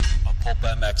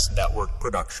PulpMX Network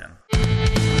production.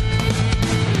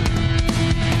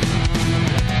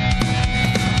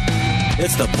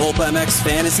 It's the PulpMX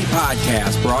Fantasy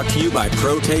Podcast, brought to you by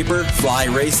Pro Taper, Fly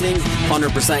Racing,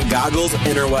 100% Goggles,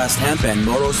 Interwest Hemp, and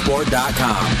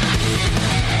Motorsport.com.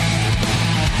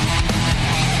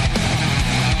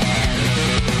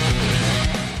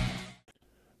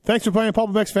 Thanks for playing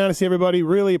PulpMX Fantasy, everybody.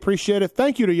 Really appreciate it.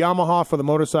 Thank you to Yamaha for the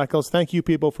motorcycles. Thank you,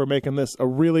 people, for making this a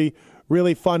really,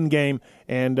 really fun game.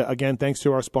 And, again, thanks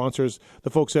to our sponsors, the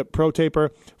folks at Pro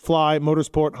Taper, Fly,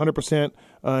 Motorsport, 100%,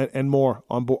 and more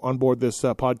on board this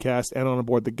podcast and on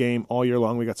board the game all year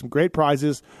long. We got some great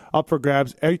prizes up for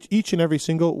grabs each and every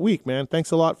single week, man.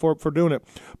 Thanks a lot for doing it.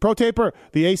 Pro Taper,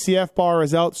 the ACF bar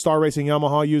is out. Star Racing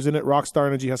Yamaha using it. Rockstar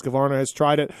Energy Husqvarna has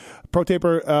tried it. Pro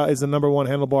Taper is the number one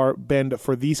handlebar bend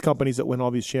for these companies that win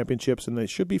all these championships, and they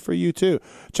should be for you too.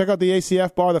 Check out the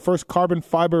ACF bar, the first carbon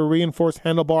fiber reinforced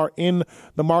handlebar in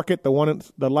the market, the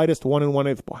lightest 1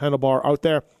 1/8 handlebar out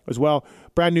there as well.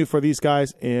 Brand new for these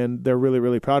guys, and they're really,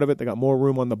 really proud of it. They got more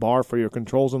room on the bar for your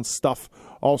controls and stuff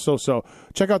also. So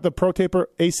check out the Pro Taper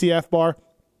ACF bar,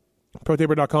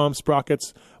 ProTaper.com,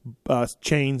 sprockets,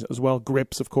 chains as well,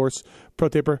 grips, of course,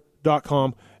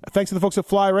 ProTaper.com. Thanks to the folks at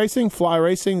Fly Racing. Fly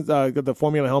Racing, the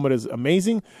Formula helmet is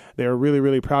amazing. They're really,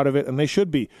 really proud of it, and they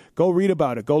should be. Go read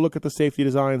about it. Go look at the safety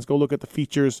designs. Go look at the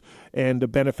features and the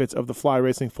benefits of the Fly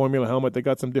Racing Formula helmet. They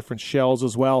got some different shells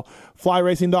as well.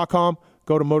 FlyRacing.com.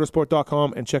 Go to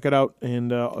motorsport.com and check it out.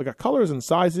 And I got colors and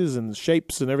sizes and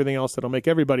shapes and everything else that'll make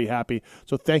everybody happy.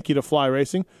 So thank you to Fly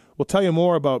Racing. We'll tell you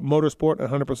more about motorsport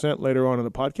 100% later on in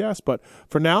the podcast. But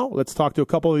for now, let's talk to a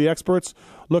couple of the experts.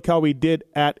 Look how we did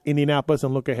at Indianapolis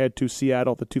and look ahead to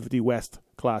Seattle. The 250 West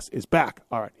class is back.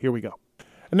 All right, here we go.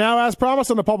 And now, as promised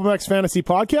on the PulpMX Fantasy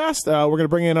Podcast, we're going to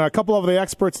bring in a couple of the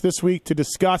experts this week to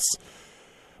discuss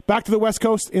back to the West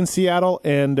Coast in Seattle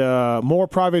and more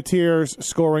privateers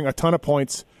scoring a ton of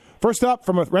points. First up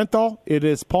from Renthal, it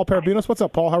is Paul Parabinos. What's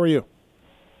up, Paul? How are you?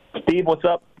 Steve, what's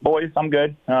up, boys? I'm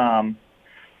good.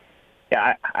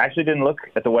 I actually didn't look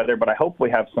at the weather, but I hope we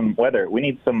have some weather. We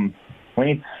need something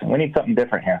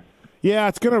different here. Yeah,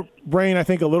 it's going to rain, I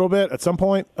think, a little bit at some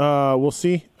point. We'll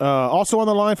see. Also on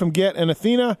the line from Get and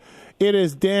Athena, it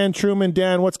is Dan Truman.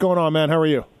 Dan, what's going on, man? How are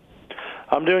you?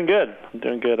 I'm doing good.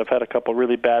 I've had a couple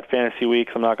really bad fantasy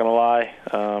weeks, I'm not going to lie.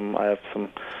 I have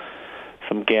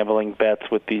some gambling bets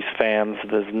with these fans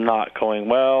that is not going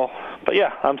well. But,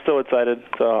 yeah, I'm still excited.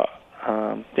 So,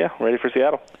 ready for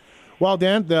Seattle. Well,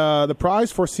 Dan, the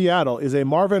prize for Seattle is a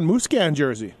Marvin Musquin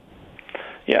jersey.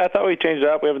 Yeah, I thought we changed it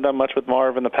up. We haven't done much with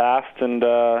Marv in the past. And,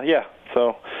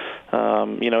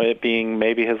 it being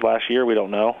maybe his last year, we don't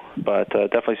know. But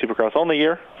definitely Supercross only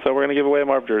year. So we're going to give away a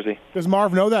Marv jersey. Does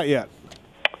Marv know that yet?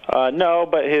 No,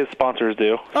 but his sponsors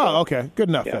do. So. Oh, okay. Good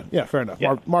enough then. Yeah, fair enough.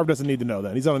 Yeah. Marv doesn't need to know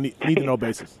that. He's on a need-to-know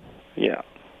basis. Yeah.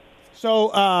 So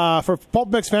for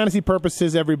PulpMX Fantasy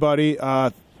purposes, everybody,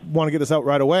 want to get this out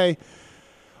right away.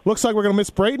 Looks like we're going to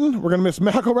miss Brayton. We're going to miss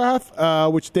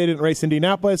McElrath, which they didn't race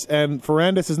Indianapolis, and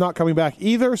Ferrandis is not coming back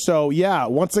either. So, yeah,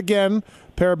 once again,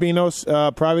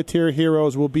 Parabinos, Privateer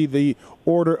Heroes will be the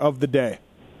order of the day.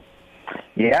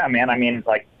 Yeah, man. I mean,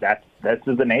 that's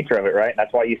the nature of it, right?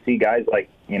 That's why you see guys like,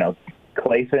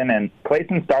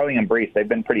 Clayson, Starling, and Brees. They've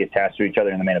been pretty attached to each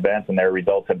other in the main events, and their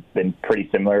results have been pretty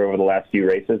similar over the last few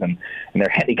races, and their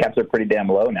handicaps are pretty damn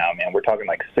low now, man. We're talking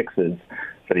like sixes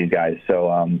for these guys. So,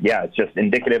 it's just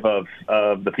indicative of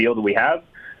the field that we have,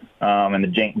 and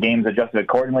the game's adjusted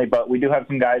accordingly. But we do have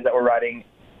some guys that we're riding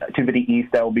 250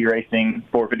 East that will be racing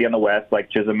 450 on the West, like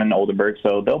Chisholm and Oldenburg.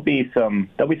 So there'll be some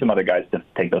other guys to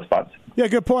take those spots. Yeah,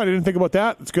 good point. I didn't think about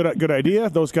that. It's a good idea.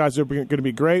 Those guys are going to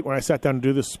be great. When I sat down to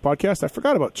do this podcast, I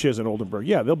forgot about Chiz and Oldenburg.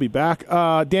 Yeah, they'll be back.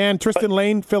 Dan, Tristan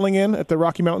Lane filling in at the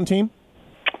Rocky Mountain team.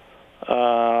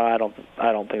 I don't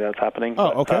think that's happening.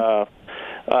 Oh, okay.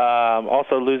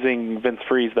 Also losing Vince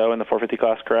Freeze, though, in the 450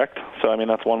 class, correct? So, I mean,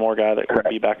 that's one more guy that could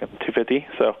be back in 250.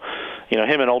 So,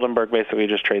 him and Oldenburg basically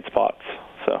just trade spots.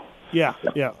 So yeah.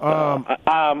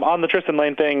 On the Tristan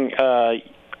Lane thing,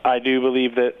 I do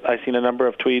believe that I've seen a number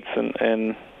of tweets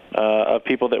and of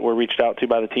people that were reached out to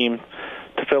by the team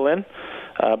to fill in.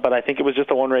 But I think it was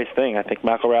just a one-race thing. I think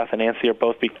McElrath and Nancy are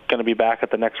both going to be back at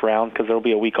the next round because there will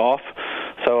be a week off.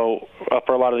 So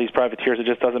for a lot of these privateers, it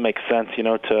just doesn't make sense,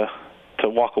 to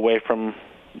walk away from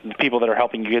the people that are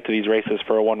helping you get to these races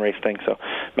for a one-race thing. So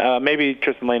maybe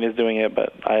Tristan Lane is doing it,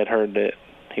 but I had heard that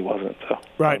he wasn't. So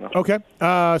right. Okay.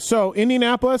 So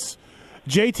Indianapolis,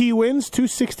 JT wins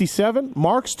 267.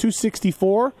 Marks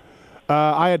 264.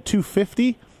 I had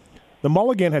 250. The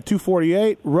Mulligan had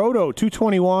 248. Roto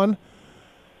 221.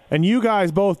 And you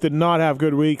guys both did not have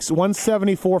good weeks.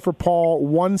 174 for Paul,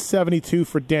 172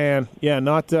 for Dan. Yeah,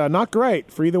 not great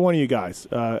for either one of you guys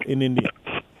in Indy.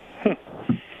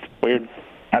 Weird.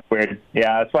 That's weird.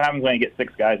 Yeah, that's what happens when you get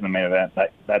 6 guys in the main event.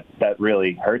 That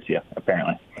really hurts you,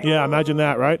 apparently. Yeah, imagine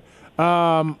that, right?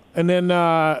 And then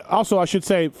also, I should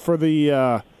say for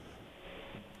the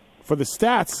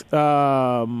stats,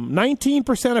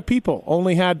 19% of people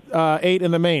only had 8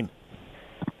 in the main.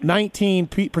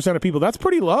 19% of people. That's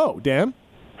pretty low, Dan.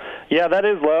 Yeah, that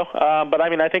is low. But, I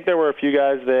mean, I think there were a few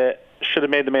guys that should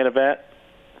have made the main event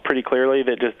pretty clearly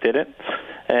that just didn't.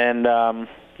 And,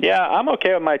 yeah, I'm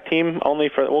okay with my team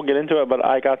we'll get into it, but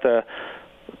I got to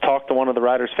talk to one of the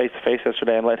riders face-to-face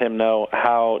yesterday and let him know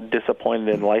how disappointed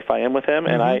in life I am with him.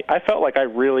 And I felt like I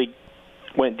really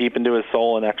went deep into his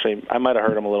soul, and actually I might have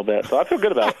hurt him a little bit. So I feel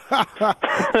good about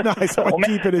it. Nice. Went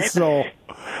deep in his soul.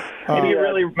 Maybe you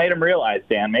really made him realize,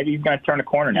 Dan. Maybe he's going to turn a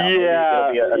corner now. Yeah.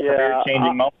 Maybe it'll be a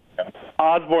career-changing moment.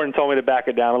 Osborne told me to back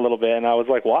it down a little bit, and I was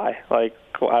like, why? Like,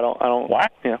 I don't. Why?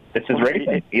 You know, this is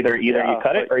racing. Either you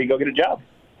cut it or you go get a job.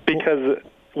 Because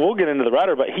we'll get into the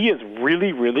rider, but he is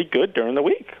really, really good during the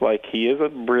week. Like, he is a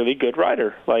really good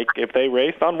rider. Like, if they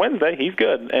raced on Wednesday, he's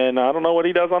good. And I don't know what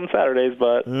he does on Saturdays,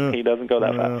 but he doesn't go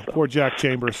that fast. So. Poor Jack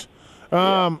Chambers.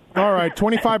 All right,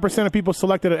 25% of people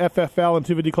selected an FFL and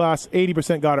 250 class.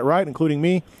 80% got it right, including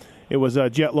me. It was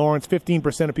Jet Lawrence.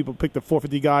 15% of people picked the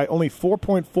 450 guy. Only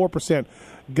 4.4%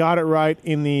 got it right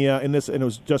in this, and it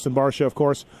was Justin Barsha, of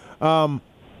course. High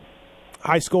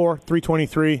score,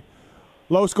 323.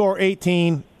 Low score,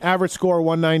 18. Average score,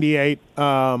 198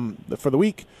 for the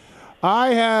week.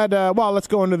 I had, let's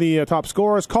go into the top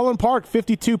scorers. Cullen Park,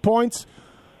 52 points.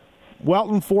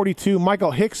 Welton, 42.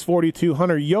 Michael Hicks, 42.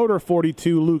 Hunter Yoder,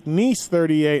 42. Luke Neese,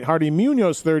 38. Hardy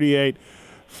Munoz, 38.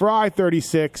 Fry,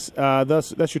 36.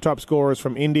 That's your top scorers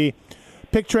from Indy.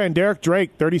 Picktran, Derek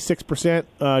Drake,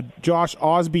 36%. Josh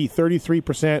Osby,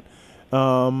 33%.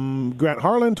 Grant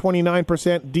Harlan,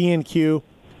 29%. DNQ.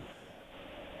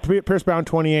 Pierce Brown,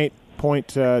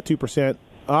 28.2%.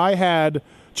 I had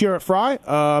Jarrett Fry.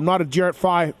 I'm not a Jarrett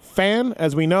Fry fan,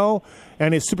 as we know,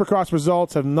 and his Supercross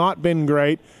results have not been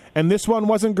great. And this one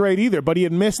wasn't great either, but he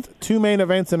had missed 2 main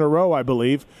events in a row, I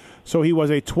believe. So he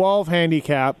was a 12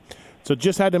 handicap, so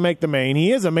just had to make the main.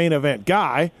 He is a main event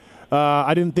guy.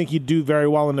 I didn't think he'd do very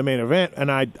well in the main event,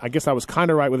 and I guess I was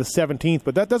kind of right with a 17th,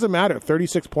 but that doesn't matter.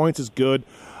 36 points is good.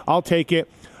 I'll take it.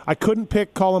 I couldn't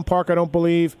pick Cullen Park, I don't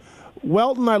believe.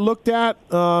 Welton I looked at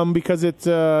because it's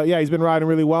he's been riding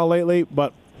really well lately,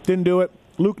 but didn't do it.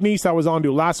 Luke Neese I was on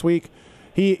to last week.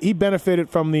 He benefited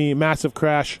from the massive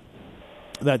crash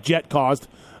that Jet caused,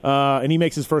 and he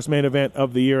makes his first main event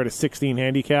of the year at a 16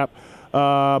 handicap.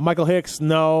 Michael Hicks,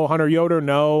 no. Hunter Yoder,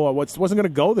 no. Wasn't going to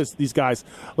go these guys.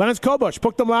 Lance Kobush,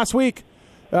 booked them last week.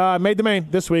 Made the main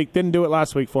this week. Didn't do it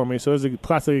last week for me. So there's a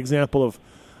classic example of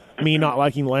me not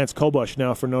liking Lance Kobush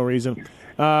now for no reason.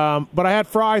 But I had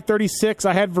Fry, 36.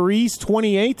 I had Varese,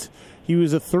 28. He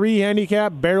was a 3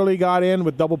 handicap. Barely got in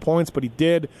with double points, but he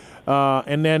did.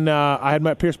 And then I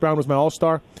had Pierce Brown was my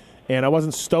all-star. And I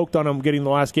wasn't stoked on him getting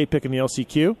the last gate pick in the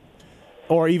LCQ.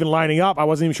 Or even lining up. I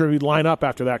wasn't even sure if he'd line up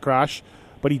after that crash.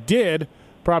 But he did.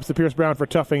 Props to Pierce Brown for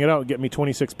toughing it out and getting me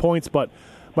 26 points. But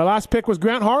my last pick was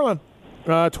Grant Harlan.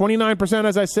 29%,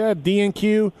 as I said.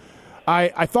 DNQ.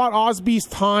 I thought Osby's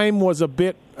time was a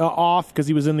bit off because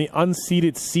he was in the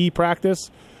unseeded C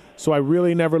practice. So I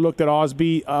really never looked at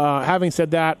Osby. Having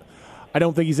said that, I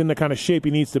don't think he's in the kind of shape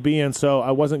he needs to be in, so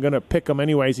I wasn't going to pick him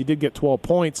anyways. He did get 12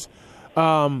 points.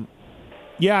 Grant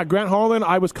Harlan,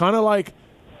 I was kind of like,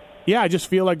 I just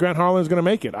feel like Grant Harlan is going to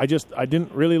make it. I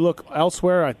didn't really look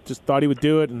elsewhere. I just thought he would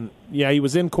do it. And, he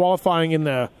was in qualifying in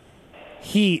the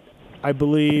heat, I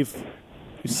believe,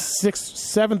 6th,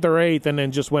 7th, or 8th, and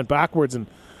then just went backwards and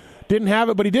didn't have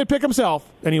it, but he did pick himself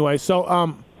anyway. So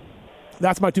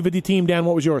that's my 250 team. Dan,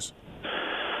 what was yours?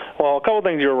 Well, a couple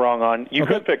things you were wrong on. You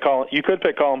could pick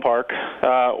Cullen Park.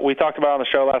 We talked about on the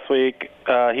show last week.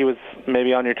 He was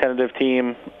maybe on your tentative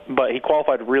team, but he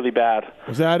qualified really bad.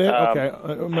 Was that it? Okay.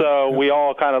 So we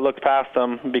all kind of looked past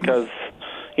him because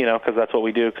that's what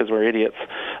we do because we're idiots.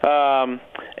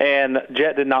 And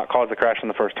Jet did not cause the crash in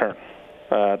the first turn.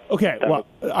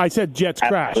 I said Jet's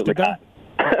crash. Did I?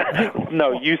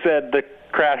 No, you said the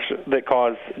crash that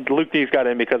caused Luke Neese got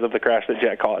in because of the crash that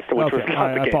Jet caused, which was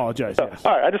not the case. I apologize. So, yes.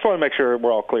 All right, I just want to make sure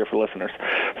we're all clear for listeners.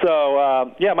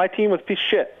 So, my team was a piece of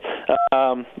shit.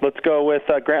 Let's go with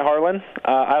Grant Harlan.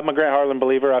 I'm a Grant Harlan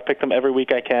believer. I picked him every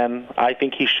week I can. I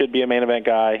think he should be a main event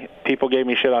guy. People gave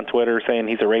me shit on Twitter saying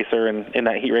he's a racer, and in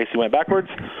that heat race he went backwards.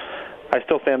 I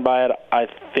still stand by it. I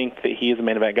think that he is a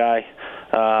main event guy.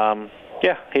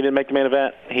 Yeah, he didn't make the main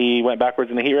event. He went backwards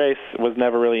in the heat race, was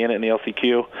never really in it in the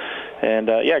LCQ. And,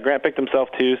 Grant picked himself,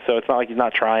 too, so it's not like he's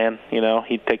not trying.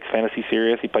 He takes fantasy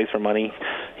serious. He plays for money.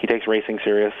 He takes racing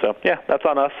serious. So, yeah, that's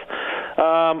on us.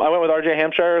 I went with R.J.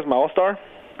 Hampshire as my all-star.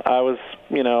 I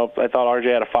thought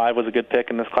R.J. at a 5 was a good pick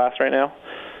in this class right now.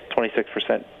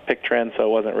 26% pick trend, so it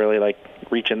wasn't really,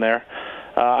 reaching there.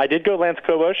 I did go Lance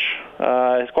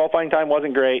Kobush. His qualifying time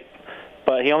wasn't great,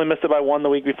 but he only missed it by 1 the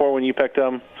week before when you picked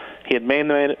him. He had made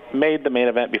the main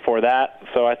event before that,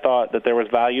 so I thought that there was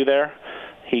value there.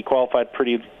 He qualified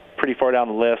pretty far down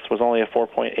the list, was only a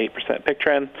 4.8% pick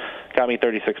trend, got me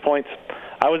 36 points.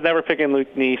 I was never picking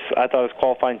Luke Neese. I thought his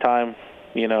qualifying time,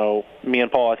 me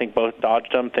and Paul, I think both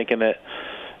dodged him, thinking that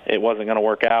it wasn't going to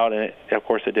work out, and of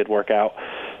course it did work out.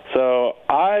 So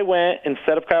I went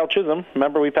instead of Kyle Chisholm.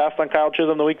 Remember, we passed on Kyle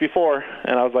Chisholm the week before,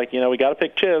 and I was like, we got to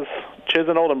pick Chiz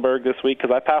and Oldenburg this week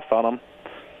because I passed on him.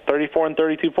 34 and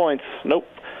 32 points. Nope.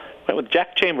 Went with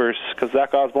Jack Chambers because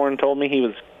Zach Osborne told me he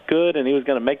was good and he was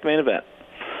going to make the main event.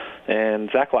 And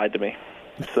Zach lied to me.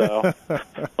 So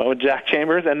went with Jack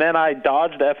Chambers. And then I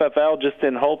dodged the FFL just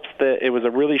in hopes that it was a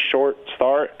really short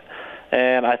start.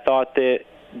 And I thought that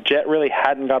Jet really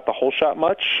hadn't got the whole shot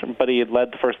much, but he had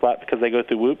led the first lap because they go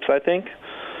through whoops, I think.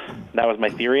 That was my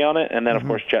theory on it. And then, of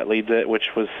course, Jet leads it,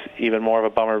 which was even more of a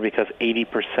bummer because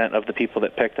 80% of the people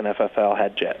that picked an FFL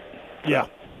had Jet. So,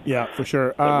 yeah, for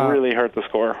sure. It really hurt the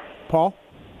score. Paul?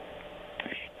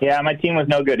 Yeah, my team was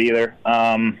no good either.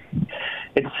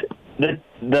 It's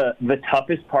the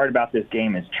toughest part about this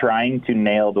game is trying to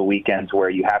nail the weekends where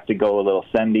you have to go a little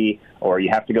sendy or you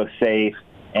have to go safe,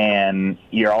 and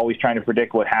you're always trying to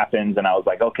predict what happens. And I was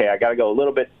like, okay, I got to go a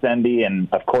little bit sendy. And,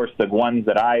 of course, the ones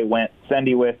that I went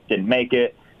sendy with didn't make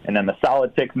it. And then the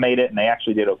solid picks made it, and they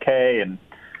actually did okay. And,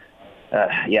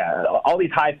 all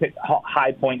these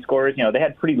high point scorers, they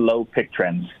had pretty low pick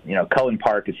trends. Cullen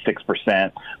Park is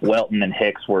 6%. Welton and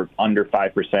Hicks were under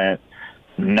 5%.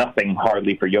 Nothing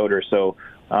hardly for Yoder. So,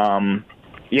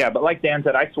 but like Dan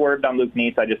said, I swerved on Luke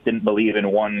Neese. I just didn't believe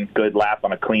in one good lap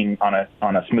on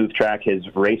a smooth track. His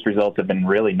race results have been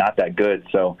really not that good.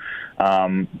 So,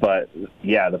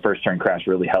 the first turn crash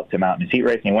really helped him out in his heat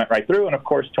race, and he went right through. And of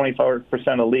course, 24%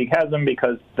 of the league has him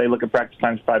because they look at practice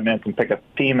times 5 minutes and pick a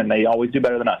team, and they always do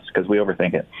better than us because we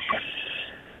overthink it.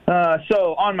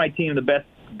 So on my team, the best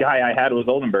guy I had was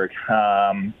Oldenburg.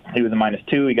 He was a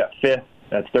 -2. He got 5th.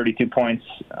 That's 32 points.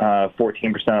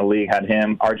 14% of the league had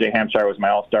him. R.J. Hampshire was my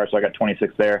all-star, so I got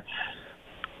 26 there.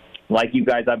 Like you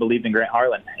guys, I believed in Grant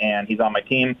Harlan, and he's on my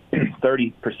team.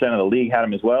 30% of the league had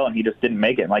him as well, and he just didn't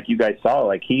make it. And like you guys saw,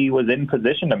 he was in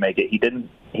position to make it.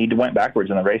 He went backwards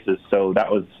in the races, so that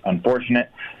was unfortunate.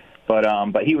 But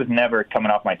he was never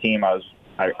coming off my team.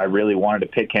 I really wanted to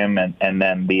pick him, and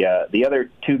then the other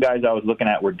two guys I was looking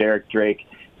at were Derek Drake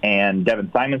and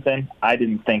Devin Simonson. I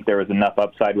didn't think there was enough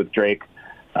upside with Drake.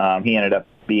 He ended up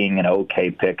being an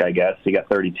okay pick, I guess. He got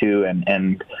 32,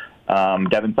 and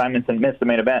Devin Simonson missed the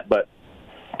main event. But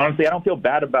honestly, I don't feel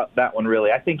bad about that one,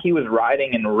 really. I think he was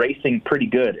riding and racing pretty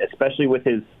good, especially with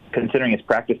considering his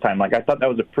practice time. I thought that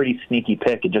was a pretty sneaky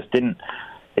pick. It just didn't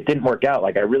work out.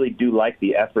 I really do like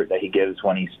the effort that he gives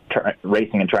when he's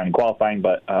racing and trying to qualifying.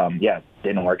 But, it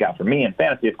didn't work out for me. In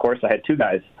fantasy, of course, I had 2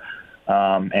 guys,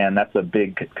 and that's a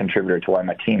big contributor to why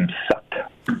my team sucked.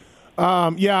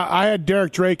 I had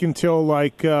Derek Drake until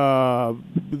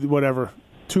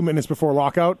 2 minutes before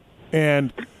lockout,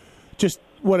 and just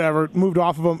moved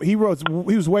off of him. He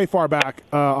was way far back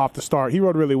off the start. He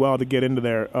rode really well to get into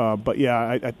there. I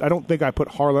don't think I put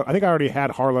Harlan. I think I already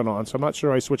had Harlan on, so I'm not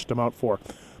sure I switched him out for.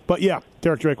 But yeah,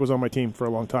 Derek Drake was on my team for a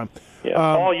long time. Yeah,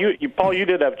 Paul, you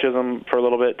did have Chisholm for a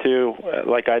little bit too,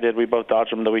 like I did. We both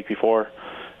dodged him the week before,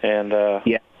 and I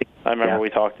remember we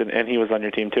talked, and he was on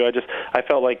your team too. I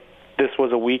felt like this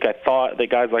was a week I thought that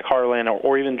guys like Harlan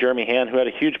or even Jeremy Hand, who had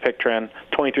a huge pick trend,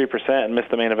 23%, and missed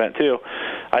the main event too,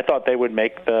 I thought they would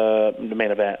make the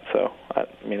main event. So,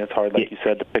 it's hard, like you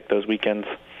said, to pick those weekends.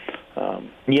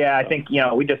 I think,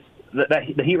 we just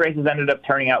the heat races ended up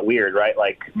turning out weird, right?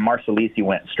 Marcellisi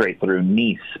went straight through,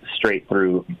 Neese straight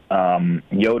through,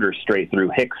 Yoder straight through,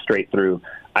 Hicks straight through.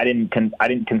 I didn't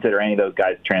consider any of those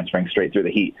guys transferring straight through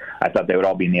the heat. I thought they would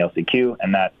all be in the LCQ,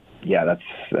 and that's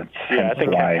I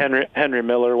think Henry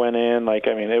Miller went in.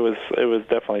 It was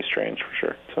definitely strange for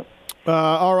sure. So,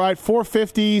 all right,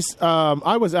 450s.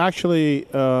 I was actually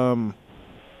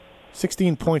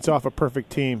 16 points off a perfect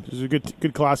team. This is a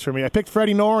good class for me. I picked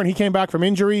Freddie Noren. He came back from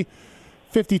injury.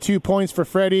 52 points for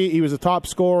Freddie. He was a top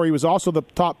scorer. He was also the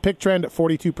top pick trend at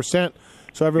 42%.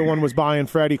 So everyone was buying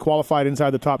Freddie, qualified inside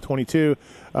the top 22.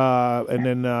 And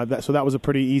then that was a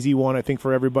pretty easy one, I think,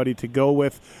 for everybody to go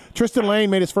with. Tristan Lane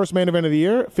made his first main event of the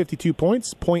year, 52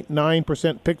 points,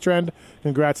 0.9% pick trend.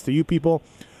 Congrats to you people.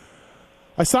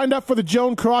 I signed up for the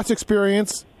Joan Cross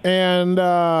experience, and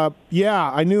I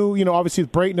knew, obviously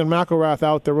with Brayton and McElrath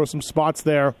out, there were some spots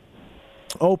there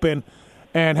open,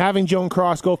 and having Joan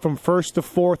Cross go from first to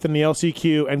fourth in the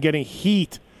LCQ and getting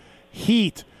heat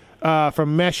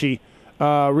from Meshi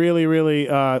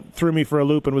really threw me for a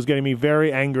loop and was getting me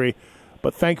very angry.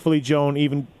 But thankfully, Joan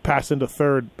even passed into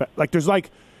third.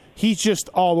 He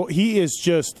is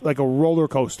just like a roller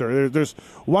coaster. There's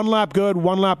one lap good,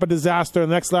 one lap a disaster,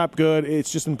 the next lap good.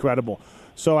 It's just incredible.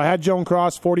 So I had Joan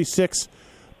Cross, 46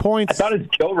 points. I thought it was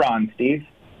Joe Ron, Steve.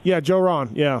 Yeah, Joe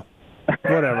Ron. Yeah,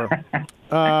 whatever.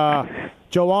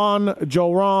 Joan,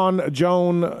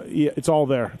 yeah, it's all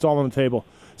there. It's all on the table.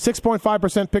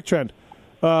 6.5% pick trend.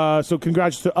 So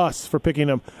congrats to us for picking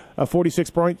him. 46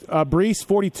 points. Brees,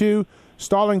 42.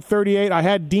 Starling, 38. I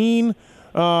had Dean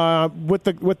with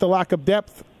the lack of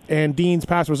depth and Dean's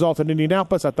past results in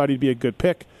Indianapolis. I thought he'd be a good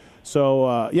pick.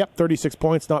 So, 36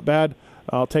 points. Not bad.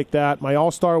 I'll take that. My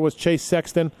all-star was Chase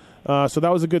Sexton. So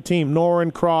that was a good team.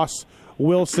 Noren, Cross,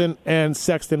 Wilson, and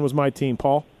Sexton was my team.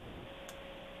 Paul?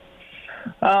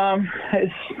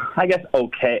 It's, I guess,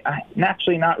 okay.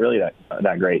 Actually, not really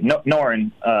that great.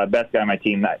 Noren, best guy on my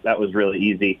team. That was really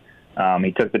easy.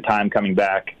 He took the time coming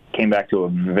back, came back to a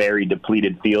very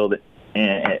depleted field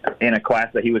in a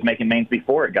class that he was making mains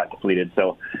before it got depleted.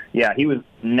 So, yeah, he was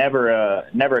never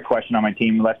a question on my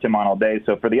team. Left him on all day.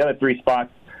 So for the other three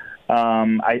spots,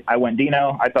 I went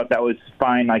Dino. I thought that was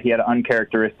fine. Like, he had an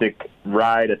uncharacteristic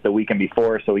ride at the weekend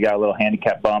before, so we got a little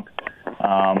handicap bump.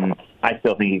 I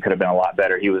still think he could have been a lot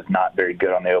better. He was not very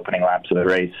good on the opening laps of the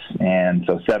race. And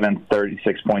so 7th,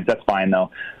 36 points. That's fine,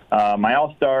 though. My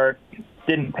all-star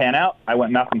didn't pan out. I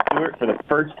went Malcolm Stewart. For the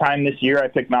first time this year, I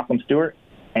picked Malcolm Stewart,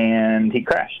 and he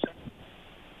crashed.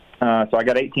 So I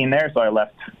got 18 there, so I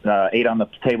left 8 on the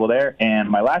table there. And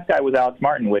my last guy was Alex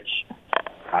Martin, which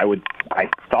I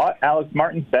thought Alex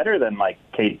Martin's better than like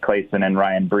Kate Clayson and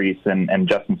Ryan Brees and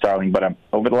Justin Starling, but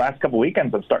over the last couple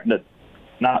weekends, I'm starting to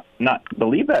not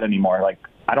believe that anymore. Like,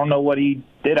 I don't know what he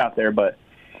did out there, but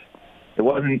it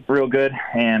wasn't real good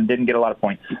and didn't get a lot of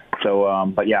points.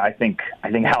 So, but yeah, I think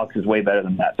Alex is way better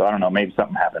than that. So I don't know, maybe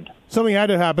something happened. Something had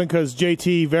to happen because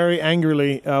JT very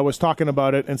angrily was talking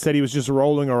about it and said he was just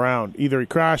rolling around. Either he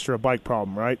crashed or a bike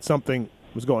problem, right? Something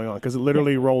was going on because it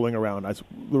literally rolling around. That's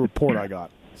the report I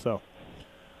got. So,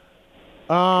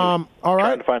 all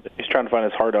right. He's trying to find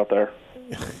his heart out there.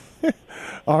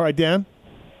 All right, Dan.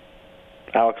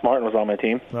 Alex Martin was on my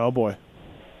team. Oh boy.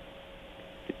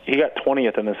 He got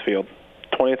 20th in this field.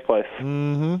 20th place.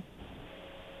 Mm-hmm.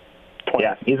 20th.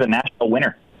 Yeah, he's a national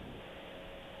winner.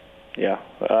 Yeah.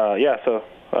 So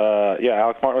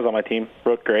Alex Martin was on my team.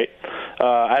 Rode great.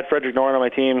 I had Frederick Noren on my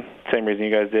team. Same reason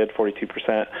you guys did,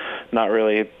 42%. Not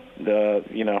really,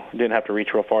 didn't have to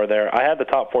reach real far there. I had the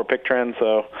top 4 pick trend,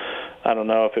 so I don't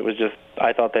know if it was just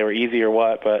I thought they were easy or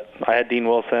what, but I had Dean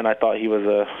Wilson. I thought he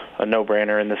was a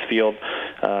no-brainer in this field,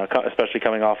 especially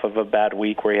coming off of a bad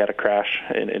week where he had a crash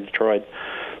in Detroit.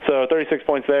 So 36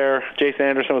 points there. Jason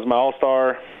Anderson was my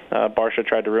all-star. Barsha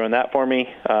tried to ruin that for me,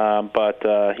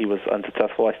 but he was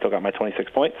unsuccessful. I still got my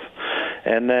 26 points.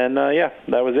 And then, that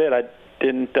was it. I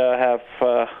didn't have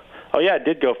I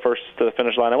did go first to the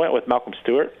finish line. I went with Malcolm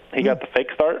Stewart. He got the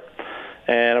fake start,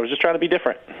 and I was just trying to be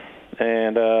different.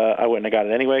 And I wouldn't have got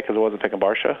it anyway because I wasn't picking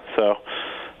Barsha. So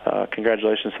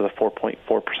congratulations to the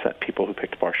 4.4% people who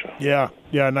picked Barsha. Yeah,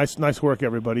 nice work,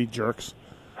 everybody, jerks.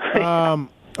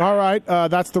 All right,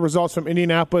 that's the results from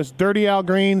Indianapolis. Dirty Al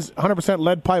Green's 100%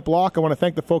 lead pipe lock. I want to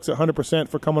thank the folks at 100%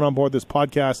 for coming on board this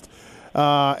podcast.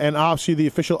 And obviously the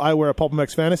official eyewear of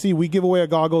PulpMX Fantasy. We give away our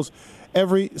goggles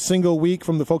every single week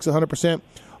from the folks at 100%.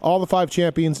 All the 5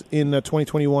 champions in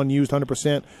 2021 used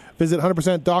 100%. Visit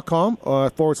 100%.com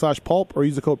 /pulp or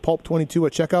use the code PULP22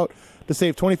 at checkout to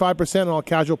save 25% on all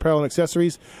casual apparel and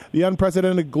accessories. The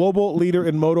unprecedented global leader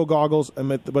in moto goggles,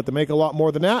 but to make a lot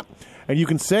more than that. And you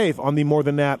can save on the more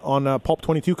than that on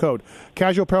PULP22 code.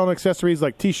 Casual apparel and accessories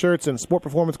like T-shirts and sport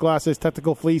performance glasses,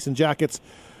 technical fleece, and jackets.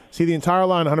 See the entire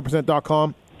line at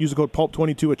 100%.com. Use the code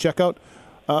PULP22 at checkout.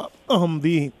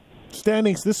 The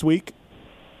standings this week.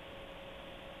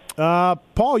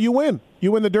 Paul, you win.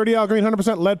 You win the Dirty Al Green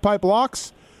 100% lead pipe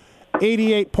locks.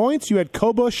 88 points. You had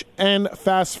Kobush and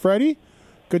Fast Freddy.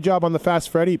 Good job on the Fast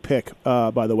Freddy pick,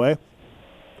 by the way.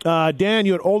 Dan,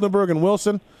 you had Oldenburg and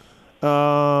Wilson.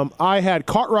 I had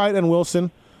Cartwright and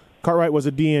Wilson. Cartwright was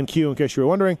a DNQ, in case you were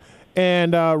wondering.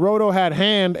 And Roto had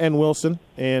Hand and Wilson.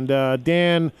 And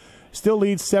Dan, Still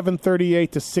leads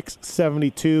 738 to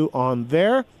 672 on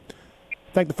there.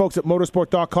 Thank the folks at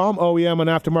motorsport.com, OEM and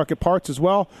aftermarket parts as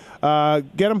well.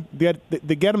 Get them there.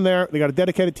 They got a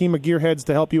dedicated team of gearheads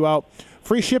to help you out.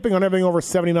 Free shipping on everything over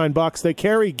 $79. They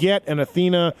carry Get and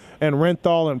Athena and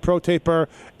Renthal and ProTaper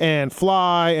and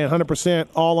Fly and 100%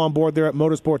 all on board there at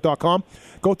motorsport.com.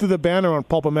 Go through the banner on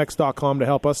PulpMX.com to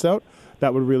help us out.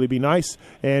 That would really be nice.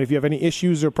 And if you have any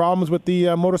issues or problems with the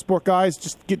motorsport guys,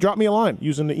 just drop me a line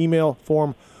using the email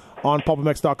form on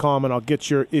PulpMX.com, and I'll get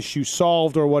your issue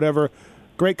solved or whatever.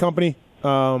 Great company,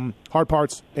 hard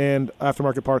parts and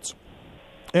aftermarket parts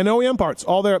and OEM parts,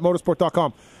 all there at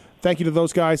motorsport.com. Thank you to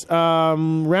those guys.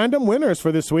 Random winners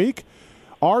for this week.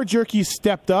 R Jerky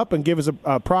stepped up and gave us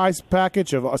a prize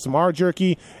package of some R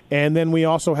Jerky, and then we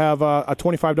also have a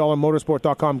 $25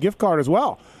 motorsport.com gift card as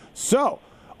well. So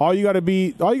all you got to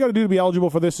do to be eligible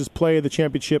for this is play the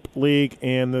Championship League,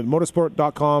 and the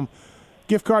motorsport.com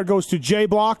gift card goes to J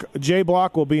Block. J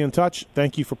Block will be in touch.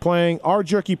 Thank you for playing. R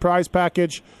Jerky prize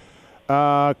package.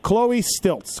 Chloe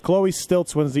Stilts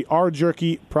wins the R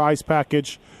Jerky prize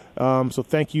package. So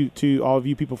thank you to all of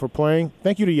you people for playing.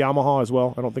 Thank you to Yamaha as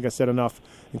well. I don't think I said enough,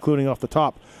 including off the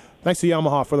top. Thanks to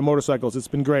Yamaha for the motorcycles. It's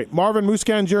been great. Marvin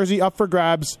Muscan jersey up for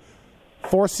grabs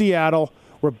for Seattle.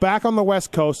 We're back on the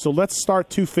West Coast, so let's start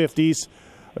 250s.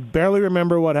 I barely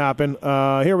remember what happened.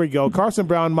 Here we go. Carson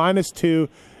Brown, -2.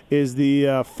 Is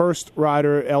the first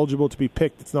rider eligible to be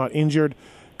picked that's not injured.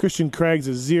 Christian Craig's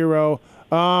is 0.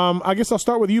 I guess I'll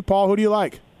start with you, Paul. Who do you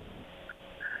like?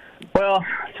 Well,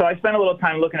 so I spent a little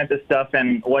time looking at this stuff,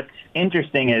 and what's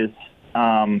interesting is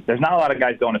there's not a lot of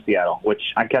guys going to Seattle, which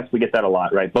I guess we get that a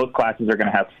lot, right? Both classes are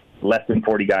going to have less than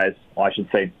 40 guys. Well, I should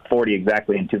say 40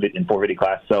 exactly in 450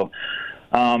 class. So,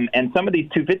 and some of these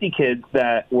 250 kids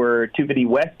that were 250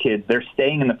 West kids, they're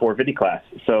staying in the 450 class.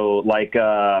 So, like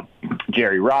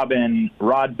Jerry Robin,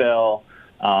 Rod Bell,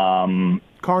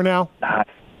 Carnell.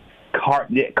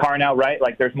 Carnell, right?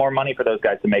 Like, there's more money for those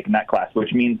guys to make in that class,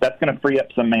 which means that's going to free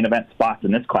up some main event spots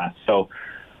in this class. So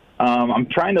I'm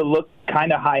trying to look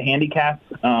kind of high handicaps.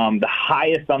 The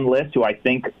highest on the list, who I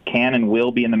think can and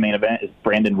will be in the main event, is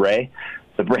Brandon Ray.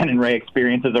 The Brandon Ray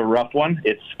experience is a rough one.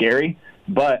 It's scary,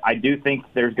 but I do think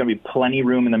there's going to be plenty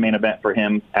room in the main event for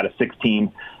him at a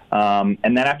 16. And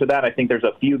then after that, I think there's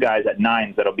a few guys at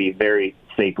 9s that'll be very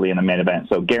safely in the main event.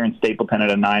 So Garen Stapleton at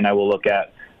a 9 I will look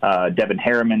at. Devin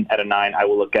Harriman at a 9 I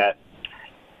will look at.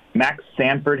 Max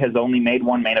Sanford has only made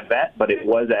one main event, but it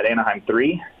was at Anaheim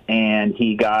 3, and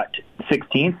he got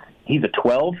 16th. He's a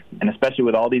 12, and especially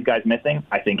with all these guys missing,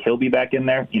 I think he'll be back in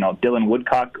there. You know, Dylan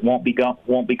Woodcock won't be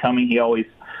coming. He always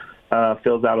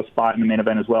fills out a spot in the main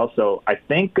event as well. So I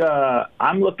think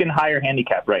I'm looking higher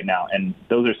handicap right now, and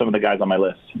those are some of the guys on my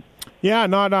list. Yeah,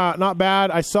 not bad.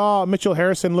 I saw Mitchell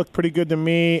Harrison looked pretty good to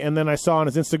me, and then I saw on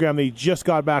his Instagram that he just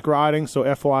got back riding, so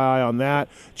FYI on that.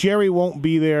 Jerry won't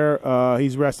be there.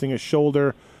 He's resting his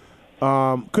shoulder.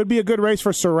 Could be a good race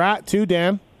for Surratt, too,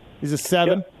 Dan. He's a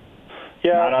 7. Yep.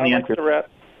 Yeah, not on the entry. Surratt.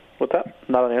 What's that?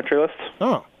 Not on the entry list?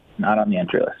 Oh. Not on the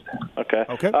entry list. Okay.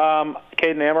 Caden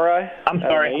Amorai? I'm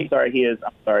sorry, he is.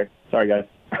 I'm sorry. Sorry, guys.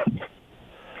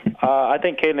 I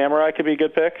think Caden Amorai could be a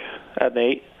good pick at an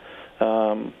 8.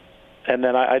 And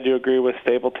then I do agree with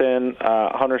Stapleton.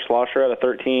 Hunter Schlosser at a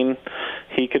 13,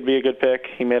 he could be a good pick.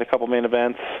 He made a couple main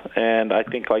events, and I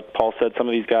think, like Paul said, some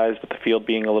of these guys with the field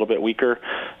being a little bit weaker,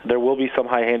 there will be some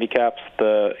high handicaps.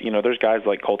 There's guys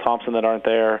like Cole Thompson that aren't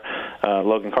there.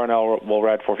 Logan Carnell will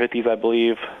ride 450s, I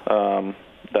believe.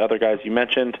 The other guys you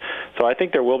mentioned. So I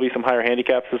think there will be some higher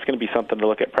handicaps. It's going to be something to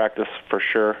look at practice for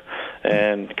sure,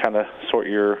 and kind of sort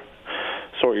your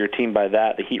team by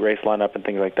that, the heat race lineup and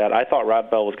things like that. I thought Rod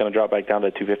Bell was going to drop back down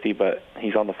to 250, but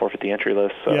he's on the 450 entry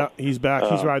list. So. Yeah, he's back.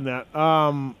 He's riding that.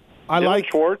 Dylan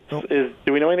Schwartz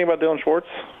do we know anything about Dylan Schwartz?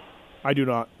 I do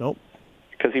not. Nope.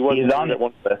 Because he's on that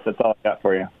one list. That's all I got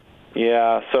for you.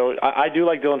 Yeah, so I do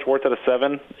like Dylan Schwartz at a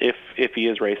 7 if he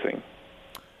is racing.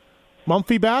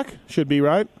 Mumphy back? Should be,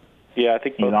 right? Yeah, I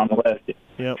think he's on the list.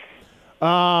 Yep.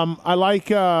 I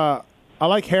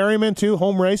like Harriman too.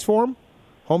 Home race for him.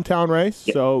 Hometown race,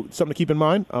 yep. So something to keep in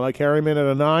mind. I like Harriman at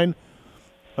a 9.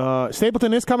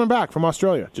 Stapleton is coming back from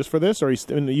Australia just for this, or he's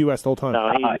in the U.S. the whole time?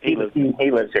 No, he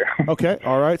lives here. Okay,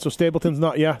 all right. So Stapleton's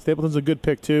a good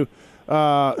pick too.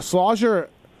 Schlosser,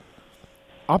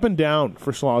 up and down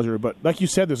for Schlosser, but like you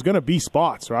said, there's going to be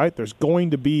spots, right? There's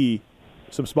going to be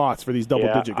some spots for these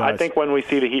double-digit guys. I think when we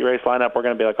see the heat race lineup, we're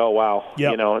going to be like, oh, wow.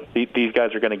 Yep. You know, these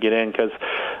guys are going to get in because,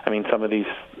 I mean, some of these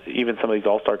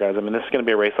all-star guys, I mean, this is going to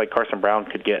be a race like Carson Brown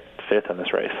could get 5th in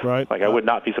this race. Right. Like, I would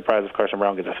not be surprised if Carson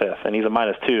Brown gets a 5th. And he's a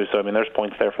 -2, so, I mean, there's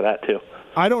points there for that, too.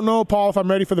 I don't know, Paul, if I'm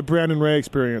ready for the Brandon Ray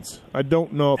experience. I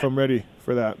don't know if I'm ready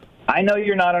for that. I know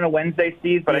you're not on a Wednesday,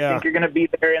 Steve, but I think you're going to be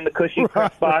there in the cushy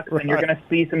press box, and you're going to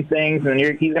see some things, and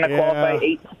he's going to qualify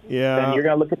 8. Yeah. And you're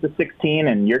going to look at the 16,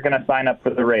 and you're going to sign up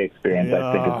for the Ray experience,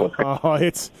 I think is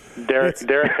what's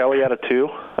Derek Kelly at a 2.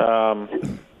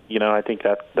 I think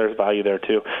that there's value there,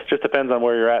 too. Just depends on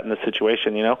where you're at in the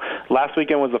situation, Last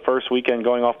weekend was the first weekend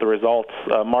going off the results.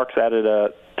 Mark's added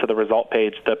to the result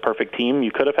page the perfect team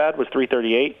you could have had was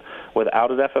 338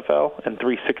 without an FFL and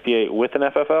 368 with an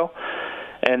FFL.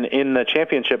 And in the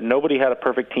championship, nobody had a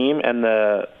perfect team, and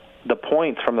the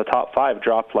points from the top 5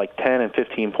 dropped like 10 and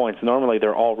 15 points. Normally,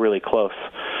 they're all really close.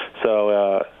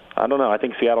 So I don't know. I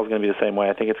think Seattle's going to be the same way.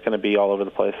 I think it's going to be all over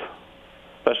the place,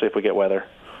 especially if we get weather.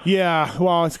 Yeah,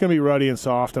 well, it's going to be ruddy and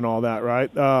soft and all that, right?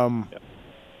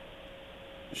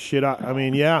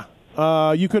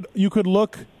 You could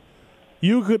look.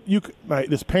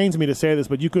 This pains me to say this,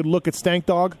 but you could look at Stank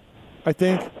Dog, I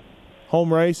think,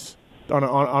 home race. On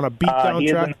a beat-down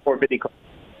track? In the 450 class.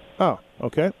 Oh,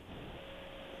 okay.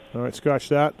 All right, scratch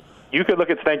that. You could look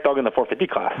at Stank Dog in the 450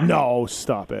 class. No,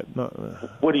 stop it.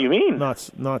 What do you mean? Not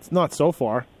so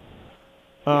far.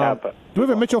 But do we have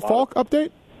a Mitchell Falk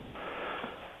update?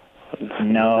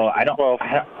 No, I don't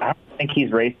think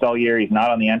he's raced all year. He's not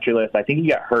on the entry list. I think he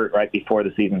got hurt right before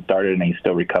the season started, and he's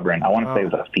still recovering. I want to say it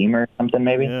was a femur or something,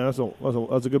 maybe. Yeah, that's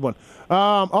a good one.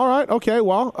 All right, okay.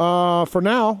 Well, for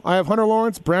now, I have Hunter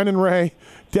Lawrence, Brandon Ray,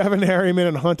 Devin Harriman,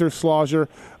 and Hunter Schlosser,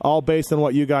 all based on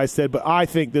what you guys said. But I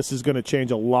think this is going to change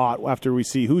a lot after we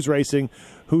see who's racing,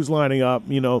 who's lining up,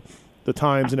 the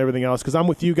times and everything else. Because I'm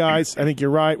with you guys. I think you're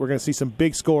right. We're going to see some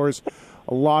big scores.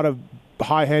 A lot of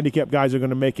high handicap guys are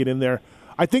going to make it in there.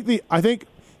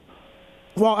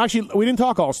 Well, actually, we didn't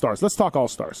talk All-Stars. Let's talk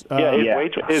All-Stars. Is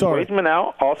Wademan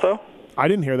out also? I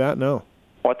didn't hear that, no.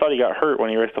 Well, I thought he got hurt when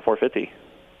he raced the 450.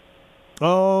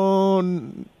 Oh,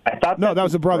 I thought no, that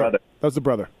was the brother. That was the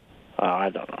brother. Oh, I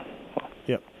don't know.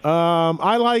 Yeah.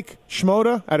 I like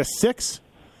Shimoda at a 6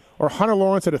 or Hunter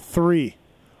Lawrence at a 3.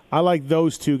 I like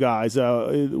those two guys.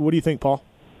 What do you think, Paul?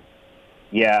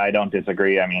 Yeah, I don't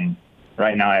disagree. I mean,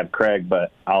 right now I have Craig,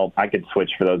 but I could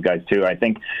switch for those guys too. I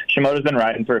think Shimoda's been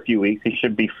riding for a few weeks. He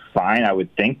should be fine, I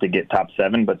would think, to get top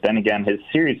 7. But then again, his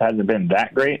series hasn't been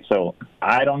that great, so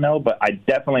I don't know. But I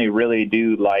definitely really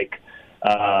do like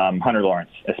Hunter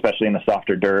Lawrence, especially in the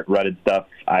softer dirt, rutted stuff.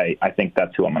 I think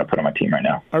that's who I'm going to put on my team right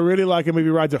now. I really like him if he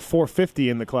rides a 450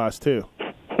 in the class too.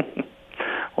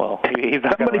 Well, he's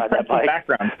not going to ride that bike.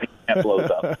 Background that blows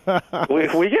up.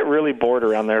 we get really bored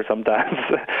around there sometimes.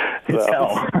 It's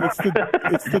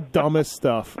the dumbest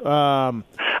stuff.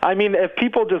 I mean, if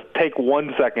people just take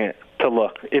 1 second to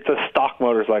look, it's a stock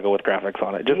motorcycle with graphics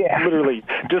on it. Literally,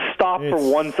 just stop for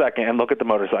 1 second and look at the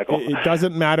motorcycle. It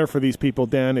doesn't matter for these people,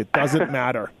 Dan. It doesn't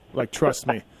matter. Trust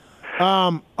me.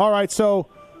 All right, so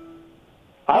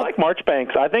I like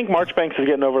Marchbanks. I think Marchbanks is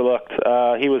getting overlooked.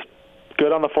 He was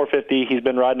good on the 450. He's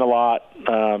been riding a lot.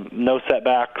 No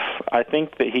setbacks. I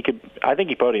think he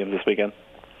podiums this weekend.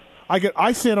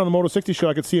 I see it on the Moto 60 show.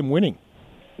 I could see him winning.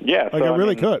 Yeah, I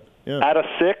really could. Yeah. At a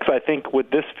 6, I think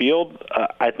with this field,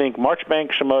 I think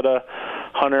Marchbank, Shimoda,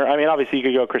 Hunter. I mean, obviously you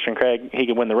could go Christian Craig. He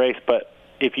could win the race, but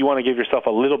if you want to give yourself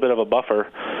a little bit of a buffer,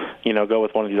 go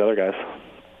with one of these other guys.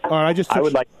 All right, I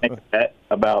would like to make a bet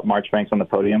about Marchbanks on the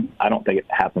podium. I don't think it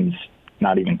happens.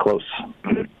 Not even close.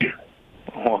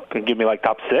 Well, can you give me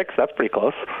top 6? That's pretty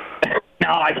close. No,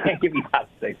 I can't give you top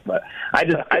 6, but I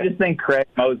just think Craig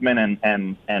Mosman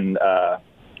and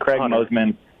Craig Hunter.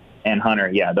 Mosman and Hunter.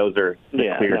 Yeah, those are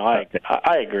clear. No,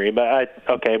 I agree, but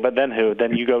but then who?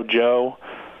 Then you go Joe,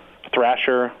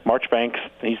 Thrasher, Marchbanks.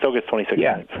 He still gets 26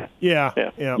 points. Yeah.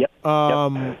 Yep.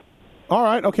 All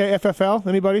right. Okay. FFL.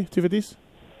 Anybody? 250s?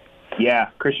 Yeah,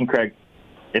 Christian Craig.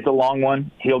 It's a long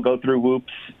one. He'll go through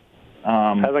whoops.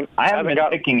 Hasn't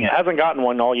gotten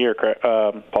one all year,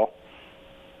 Paul.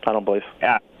 I don't believe.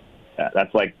 Yeah,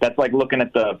 that's like looking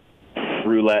at the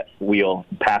roulette wheel.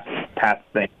 Past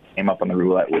thing came up on the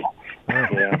roulette wheel.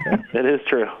 Yeah, it is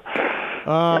true.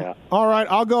 All right,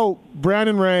 I'll go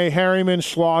Brandon Ray, Harriman,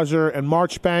 Schlosser, and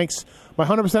Marchbanks. My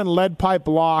 100% lead pipe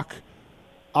lock.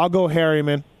 I'll go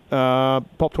Harriman.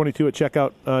 Pulp22 at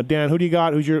checkout. Dan, who do you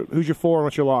got? Who's your 4 and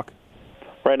what's your lock?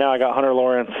 Right now I got Hunter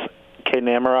Lawrence, Caden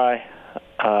Amorai,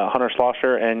 Hunter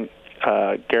Schlosser, and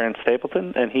Garen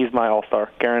Stapleton, and he's my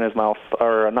all-star. Garen is my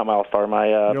all-star, or not my all-star,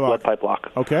 my lead pipe lock.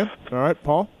 Okay. All right,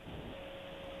 Paul?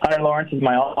 Hunter Lawrence is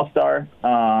my all-star.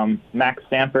 Max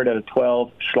Stanford at a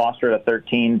 12, Schlosser at a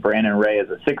 13, Brandon Ray is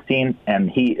a 16, and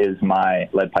he is my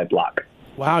lead pipe lock.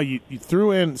 Wow, you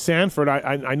threw in Sanford.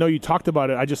 I know you talked about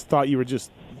it. I just thought you were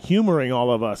just humoring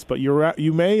all of us, but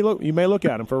you may look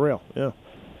at him for real. Yeah.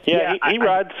 Yeah, he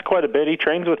rides quite a bit. He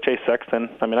trains with Chase Sexton.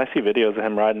 I mean, I see videos of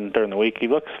him riding during the week. He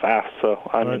looks fast, so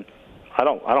I mean, I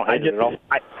don't hate it at all.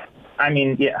 I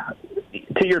mean, yeah.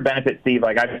 To your benefit, Steve,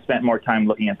 like I've spent more time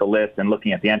looking at the list and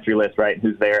looking at the entry list, right?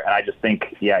 Who's there? And I just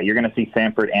think, yeah, you're going to see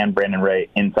Sanford and Brandon Ray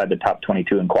inside the top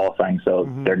 22 in qualifying, so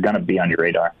they're going to be on your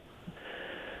radar.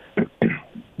 You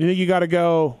think you got to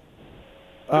go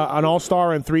an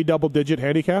all-star and 3 double-digit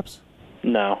handicaps?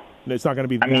 No, it's not going to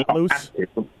be that loose.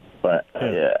 But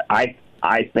I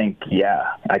think,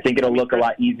 I think it'll look a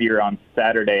lot easier on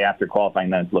Saturday after qualifying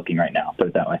than it's looking right now. Put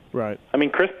it that way. Right. I mean,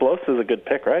 Chris Bloss is a good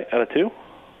pick, right? Out of 2.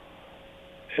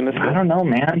 I don't know,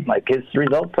 man. Like his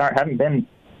results haven't been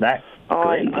that.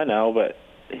 Great. I know, but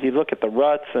you look at the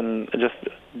ruts and just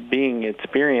being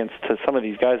experienced to some of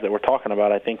these guys that we're talking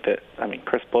about. I think that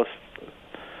Chris Bloss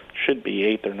should be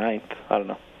 8th or 9th. I don't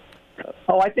know.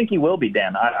 Oh, I think he will be,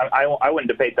 Dan. I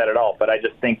wouldn't debate that at all, but I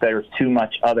just think there's too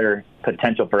much other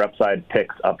potential for upside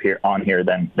picks on here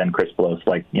than Chris Bloss.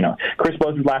 Like, Chris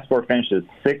Bloss's last 4 finishes,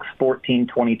 6, 14,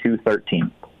 22,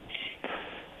 13.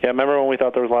 Yeah, remember when we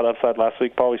thought there was a lot of upside last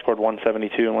week, Paul? We scored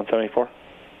 172 and 174.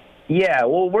 Yeah,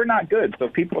 well, we're not good, so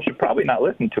people should probably not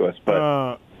listen to us.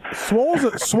 But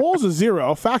Swole's a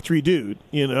 0, factory dude,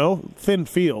 thin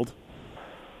field.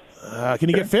 Can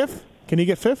he get 5th?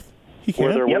 He can.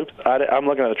 Were there whoops? I'm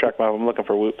looking at the track map. I'm looking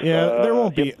for whoops. Yeah, there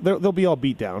won't be. They'll be all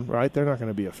beat down, right? They're not going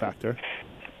to be a factor.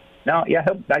 No,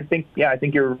 I think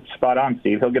you're spot on,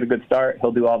 Steve. He'll get a good start.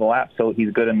 He'll do all the laps, so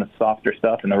he's good in the softer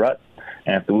stuff in the ruts.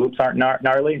 And if the whoops aren't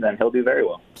gnarly, then he'll do very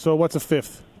well. So what's a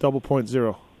 5th? Double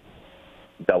 0.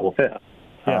 Double 5th.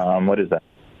 Yeah. What is that?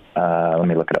 Let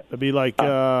me look it up. It'd be like...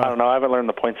 I don't know. I haven't learned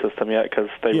the point system yet because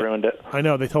they ruined it. I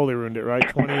know. They totally ruined it, right?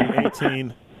 20,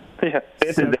 18... Yeah.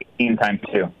 5th is 18 times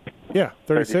 2. Yeah,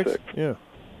 36. Yeah.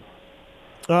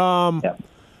 I'm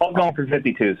going for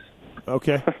 52s.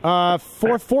 Okay.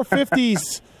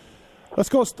 450s. Let's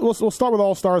go. We'll start with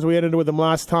all-stars. We had into with them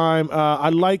last time. I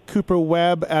like Cooper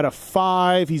Webb at a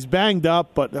 5. He's banged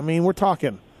up, but, we're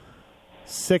talking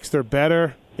 6th or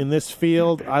better in this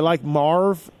field. I like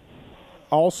Marv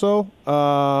also.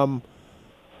 I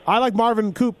like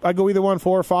Marvin Coop. I go either one,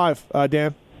 4 or 5,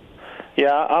 Dan.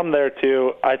 Yeah, I'm there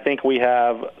too. I think we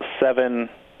have seven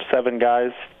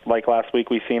guys. Like last week,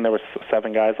 we've seen there was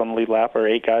 7 guys on the lead lap, or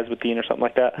 8 guys with Dean or something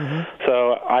like that. Mm-hmm.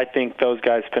 So I think those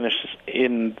guys finish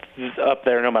up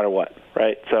there no matter what,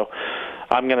 right? So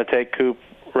I'm going to take Coop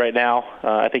right now.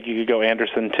 I think you could go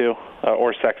Anderson too,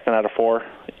 or Sexton at a 4,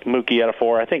 Mookie at a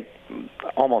 4. I think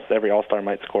almost every All-Star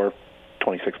might score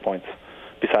 26 points.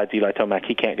 Besides Eli Tomac,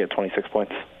 he can't get 26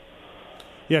 points.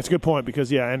 Yeah, it's a good point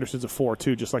because, Anderson's a 4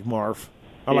 too, just like Marv.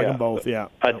 I like them both, yeah.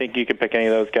 I think you could pick any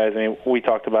of those guys. We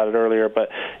talked about it earlier, but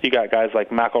you got guys like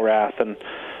McElrath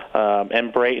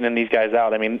and Brayton and these guys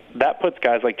out. That puts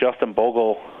guys like Justin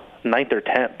Bogle 9th or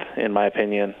 10th, in my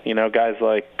opinion. Guys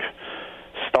like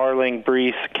Starling,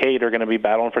 Brees, Cade are going to be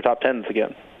battling for top 10s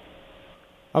again.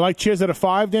 I like Chiz at a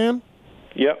 5, Dan.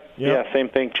 Yep. Yeah, same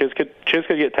thing. Chiz could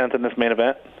get 10th in this main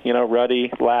event.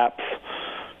 Ruddy, laps,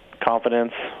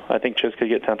 confidence. I think Chiz could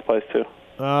get 10th place too.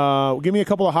 Give me a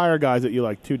couple of higher guys that you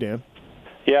like too, Dan.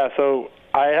 Yeah, so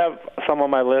I have some on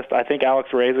my list. I think Alex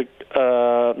Ray's,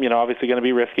 obviously going to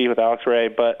be risky with Alex Ray,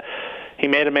 but he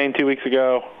made a main 2 weeks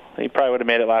ago. He probably would have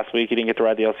made it last week. He didn't get to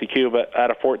ride the LCQ, but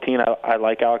at a 14, I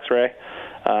like Alex Ray.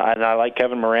 And I like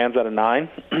Kevin Moran's at a 9.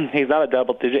 He's not a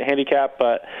double-digit handicap,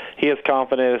 but he is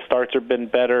confident. His starts have been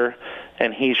better,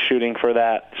 and he's shooting for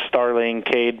that Starling,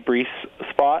 Cade, Brees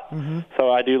spot. Mm-hmm.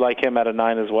 So I do like him at a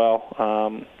 9 as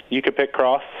well. You could pick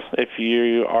Cross if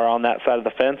you are on that side of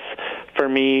the fence. For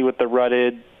me, with the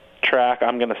rutted track,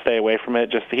 I'm going to stay away from it.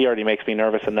 Just he already makes me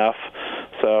nervous enough.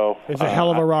 So it's a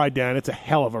hell of a ride, Dan. It's a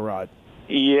hell of a ride.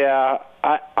 Yeah,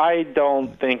 I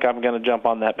don't think I'm going to jump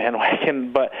on that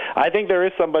bandwagon, but I think there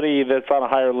is somebody that's on a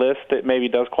higher list that maybe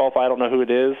does qualify. I don't know who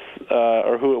it is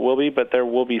or who it will be, but there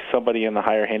will be somebody in the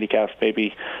higher handicaps,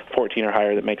 maybe 14 or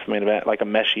higher, that makes the main event, like a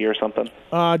Meshi or something.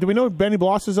 Do we know Benny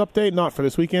Bloss's update? Not for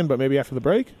this weekend, but maybe after the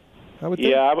break? I would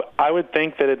think. Yeah, I would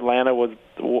think that Atlanta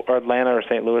or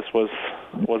St. Louis was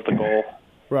the goal.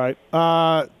 Right.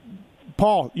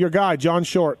 Paul, your guy, John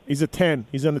Short, he's a 10.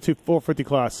 He's in the 450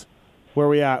 class. Where are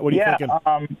we at? What are you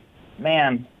thinking?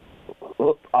 Man,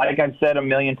 like I've said a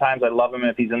million times, I love him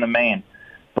if he's in the main,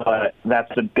 but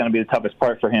that's going to be the toughest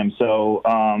part for him. So,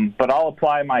 but I'll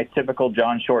apply my typical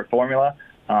John Short formula.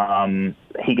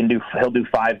 He'll do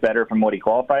 5 better from what he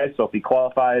qualifies. So if he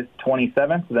qualifies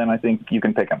 27th, then I think you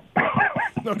can pick him.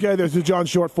 Okay, there's the John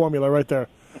Short formula right there.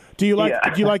 Do you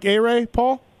like A-Ray,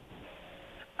 Paul?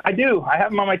 I do. I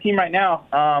have him on my team right now.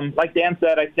 Like Dan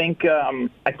said, I think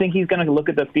he's going to look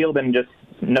at the field and just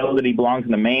know that he belongs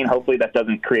in the main. Hopefully that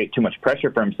doesn't create too much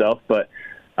pressure for himself. But,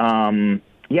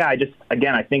 yeah,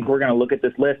 I think we're going to look at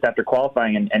this list after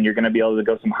qualifying, and you're going to be able to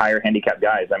go some higher handicap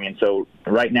guys. I mean, so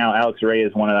right now Alex Ray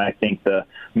is one of, I think, the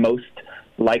most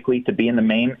likely to be in the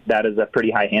main. That is a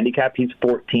pretty high handicap. He's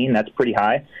 14. That's pretty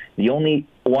high. The only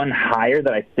one higher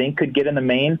that I think could get in the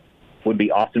main would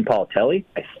be Austin Politelli,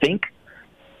 I think.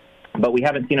 But we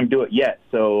haven't seen him do it yet.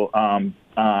 So,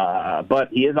 but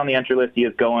he is on the entry list. He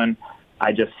is going.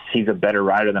 He's a better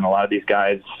rider than a lot of these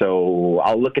guys. So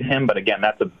I'll look at him. But again,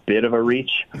 that's a bit of a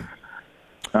reach.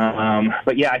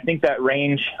 But yeah, I think that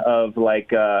range of like,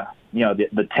 the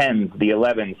 10s, the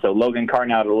 11s. So Logan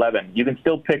Carnow at 11. You can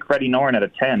still pick Freddie Noren at a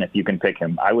 10 if you can pick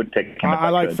him. I would pick him. I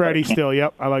like Freddie still.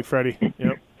 Yep. I like Freddie.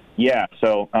 Yep. Yeah.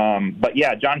 So, but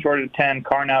yeah, John Short at a 10,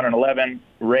 Carnow at an 11,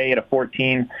 Ray at a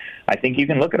 14. I think you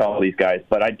can look at all of these guys,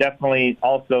 but I definitely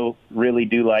also really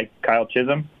do like Kyle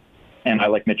Chisholm. And I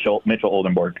like Mitchell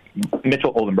Oldenburg.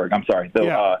 I'm sorry.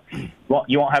 So, well,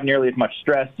 you won't have nearly as much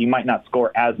stress. You might not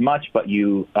score as much, but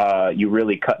you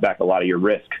really cut back a lot of your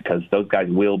risk because those guys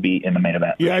will be in the main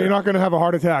event. Yeah, You're not going to have a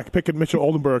heart attack picking Mitchell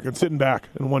Oldenburg and sitting back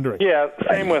and wondering. Yeah,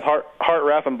 same with Hart,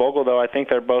 Raff, and Bogle, though. I think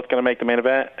they're both going to make the main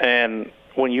event. And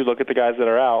when you look at the guys that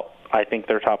are out, I think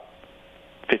they're top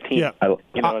 15. Yeah,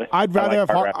 I'd rather have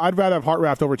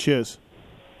Hartraft over Chiz,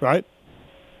 right?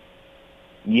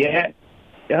 Yeah.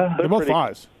 Yeah, they're both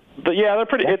fives. They're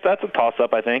pretty. That's a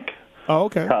toss-up, I think. Oh,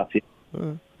 okay. Tough.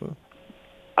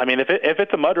 I mean, if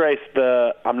it's a mud race,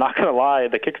 I'm not going to lie,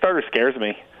 the Kickstarter scares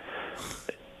me.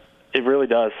 It really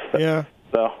does. Yeah.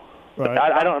 So, right.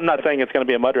 I'm not saying it's going to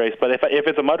be a mud race, but if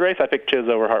it's a mud race, I pick Chiz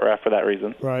over Hartraft for that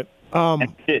reason. Right.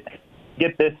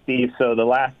 Get this, Steve. So the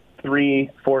last 3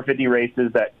 450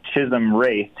 races that Chisholm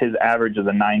raced, his average is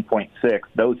a 9.6.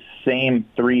 Those same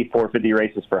 3 450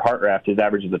 races for Hartraft, his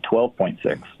average is a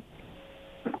 12.6.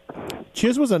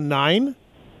 Chiz was a 9?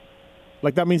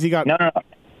 Like that means he got... No.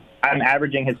 I'm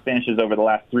averaging his finishes over the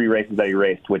last 3 races that he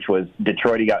raced, which was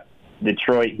Detroit.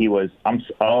 He was... I'm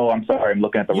sorry. I'm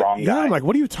looking at the wrong guy. Yeah, I'm like,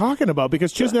 what are you talking about?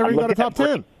 Because Chiz never even got a top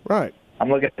 10. Right. I'm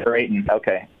looking at Brayton.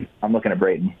 Okay. I'm looking at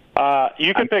Brayton.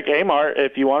 You could pick Amart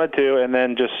if you wanted to, and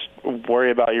then just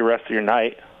worry about your rest of your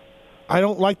night. I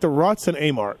don't like the ruts in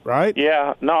Amart, right?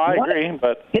 Yeah, no, I agree,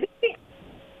 but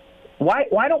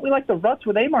why don't we like the ruts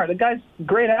with Amart? The guy's a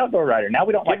great outdoor rider. Now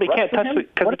we don't like ruts with him?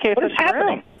 Because he can't touch the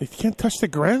ground. He can't touch the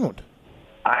ground.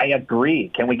 I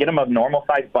agree. Can we get him a normal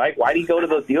sized bike? Why do you go to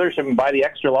those dealerships and buy the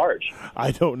extra large?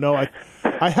 I don't know.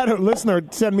 I had a listener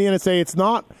send me in and say it's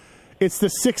the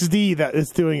 6D that is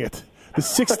doing it. The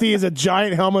 6D is a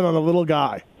giant helmet on a little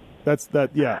guy.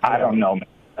 Yeah. I don't know, man.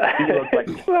 He looks like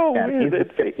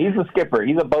he's a skipper.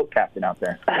 He's a boat captain out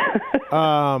there.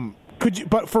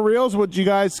 But for reals, would you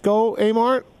guys go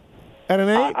Amart at an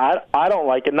 8? I don't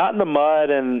like it. Not in the mud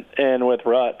and with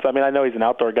ruts. I mean, I know he's an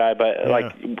outdoor guy, but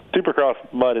like Supercross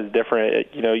mud is different.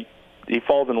 He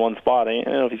falls in one spot. I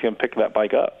don't know if he's going to pick that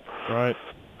bike up. Right.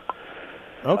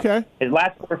 Okay. His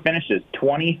last 4 finishes: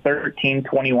 2013,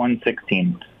 21,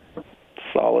 16.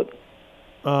 Solid.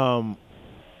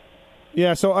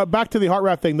 Yeah, so back to the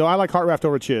Hartraft thing, though. I like Hartraft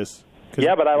over Chiz.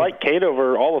 Yeah, but I like Cade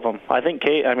over all of them. I think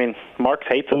Cade, Marks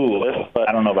hates him for this, but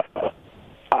I don't know about that.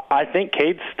 I think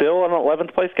Cade's still an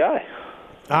 11th place guy.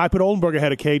 I put Oldenburg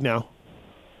ahead of Cade now.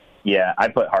 Yeah, I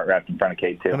put Hartraft in front of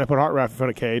Cade, too. And I put Hartraft in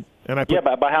front of Cade.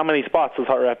 But by how many spots does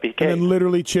Hartraft beat Cade? And then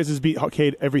literally Chiz has beat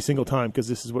Cade every single time because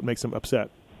this is what makes him upset.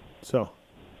 So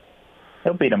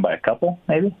he'll beat him by a couple,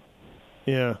 maybe.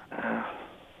 Yeah.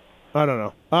 I don't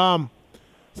know.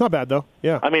 It's not bad, though.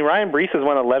 Yeah. I mean, Ryan Brees has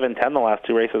won 11-10 the last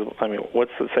 2 races. I mean,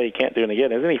 what's to say he can't do it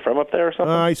again? Isn't he from up there or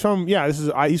something? He's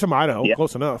from Idaho. Yeah.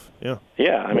 Close enough. Yeah.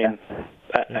 Yeah, I mean,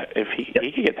 if he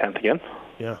could get 10th again.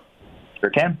 Yeah. Sure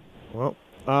can. Well,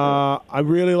 I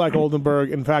really like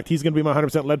Oldenburg. In fact, he's going to be my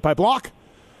 100% lead pipe lock.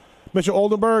 Mitchell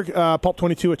Oldenburg,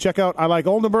 Pulp22 at checkout. I like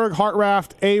Oldenburg,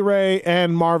 Hartraft, A-Ray,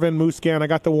 and Marvin Muscan. I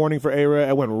got the warning for A-Ray.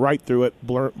 I went right through it,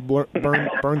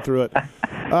 burned through it.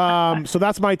 So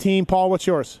that's my team. Paul, what's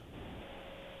yours?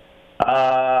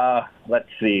 Let's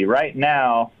see. Right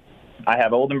now, I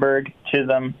have Oldenburg,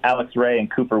 Chisholm, Alex Ray,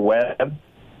 and Cooper Webb.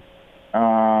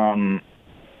 I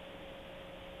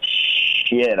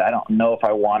don't know if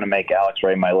I want to make Alex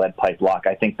Ray my lead pipe lock.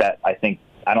 That's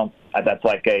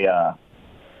like a,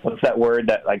 what's that word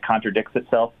that like contradicts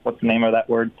itself? What's the name of that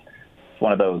word? It's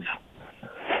one of those.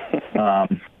 It's a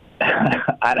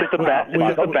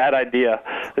bad idea,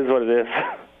 is what it is.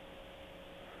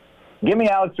 Give me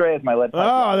Alex Ray as my lead pipe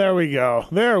lock. There we go.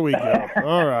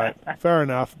 All right. Fair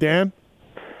enough. Dan?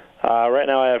 Right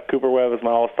now I have Cooper Webb as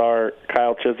my all-star,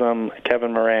 Kyle Chisholm,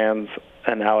 Kevin Morans,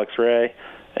 and Alex Ray.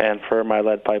 And for my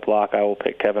lead pipe lock, I will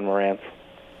pick Kevin Moran.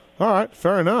 All right,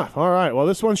 fair enough. All right, well,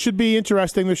 this one should be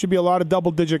interesting. There should be a lot of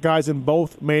double-digit guys in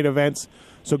both main events.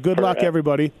 So good luck,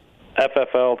 everybody.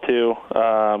 FFL,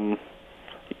 too.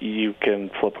 You can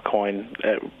flip a coin.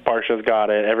 Barsha's got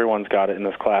it. Everyone's got it in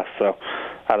this class. So,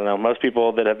 I don't know. Most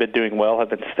people that have been doing well have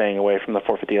been staying away from the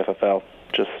 450 FFL,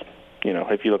 just,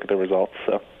 if you look at the results.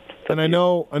 So. And I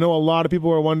know a lot of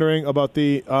people are wondering about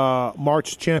the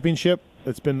March Championship.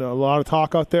 It's been a lot of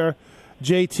talk out there.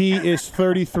 JT is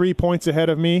 33 points ahead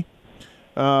of me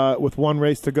with one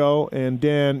race to go. And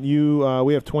Dan,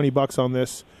 we have $20 on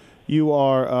this. You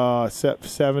are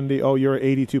 70. Oh, you're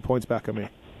 82 points back on me.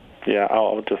 Yeah,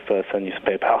 I'll just send you some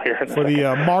PayPal here. For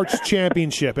the March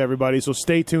Championship, everybody. So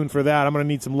stay tuned for that. I'm going to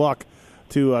need some luck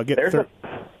to get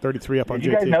 33 up on JT.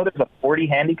 Did you guys know there's a 40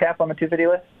 handicap on the 250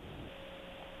 list?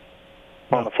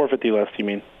 On the 450 list, you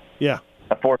mean? Yeah.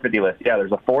 A 450 list. Yeah,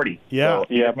 there's a 40. Yeah. So,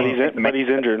 but he's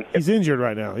injured. He's injured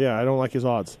right now. Yeah, I don't like his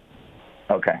odds.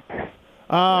 Okay.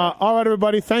 All right,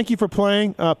 everybody. Thank you for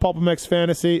playing PulpMX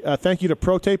Fantasy. Thank you to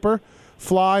ProTaper,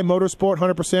 Fly, Motorsport,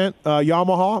 100%,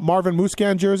 Yamaha, Marvin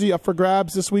Muscan jersey up for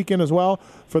grabs this weekend as well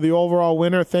for the overall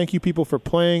winner. Thank you, people, for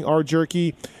playing. R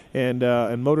Jerky and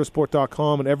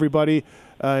Motorsport.com and everybody.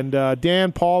 And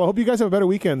Dan, Paul, I hope you guys have better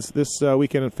weekends this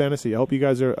weekend in fantasy. I hope you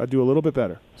guys do a little bit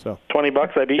better. So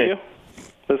 $20, I beat you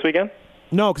this weekend?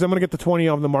 No, because I'm going to get the 20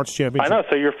 on the March Championship. I know,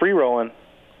 so you're free rolling.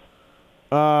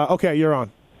 Okay, you're on.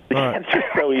 Right. It's just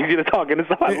so easy to talk into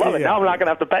someone. I love it. Now I'm not going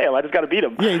to have to pay him. I just got to beat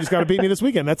him. Yeah, you just got to beat me this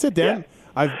weekend. That's it, Dan.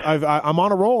 Yeah. I'm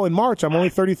on a roll in March. I'm only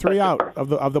 33 out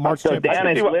of the March Championship.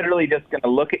 Dan is literally just going to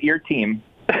look at your team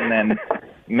and then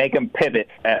make them pivot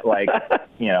at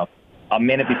a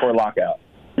minute before lockout.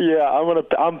 Yeah,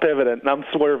 I'm pivoting. I'm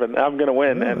swerving. I'm going to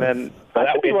win, and then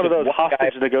I should be one of those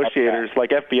hostage negotiators, like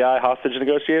FBI hostage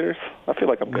negotiators. I feel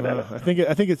like I'm good at it.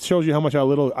 I think it shows you how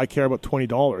little I care about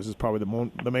 $20. Is probably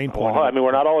the main point. Well, I mean,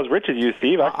 we're not all as rich as you,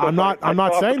 Steve. I'm not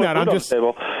saying that.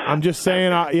 I'm just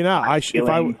saying.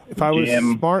 If I was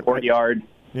smart, courtyard.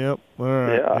 Yep. All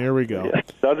right. Yeah. Here we go. Yeah.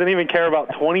 Doesn't even care about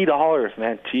 $20,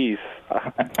 man. Jeez.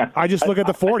 I just look at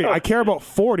the 40. I care about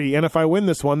 40, and if I win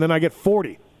this one, then I get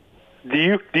 40. Do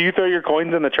you throw your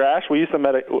coins in the trash? We used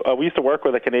to work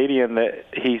with a Canadian that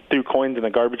he threw coins in a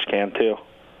garbage can too.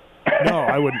 No,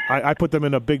 I wouldn't. I put them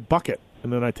in a big bucket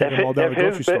and then I take them all down to the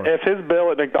grocery store. If his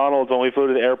bill at McDonald's when we flew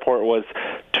to the airport was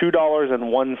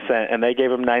 $2.01 and they gave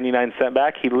him 99 cents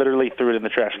back, he literally threw it in the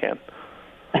trash can.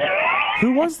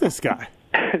 Who was this guy?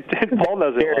 Paul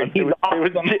knows it.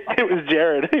 It was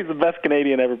Jared. He's the best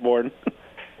Canadian ever born.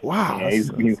 Wow, yeah,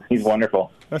 he's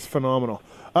wonderful. That's phenomenal.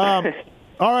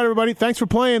 All right, everybody. Thanks for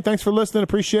playing. Thanks for listening.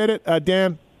 Appreciate it.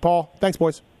 Dan, Paul, thanks,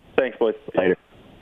 boys. Thanks, boys. Later.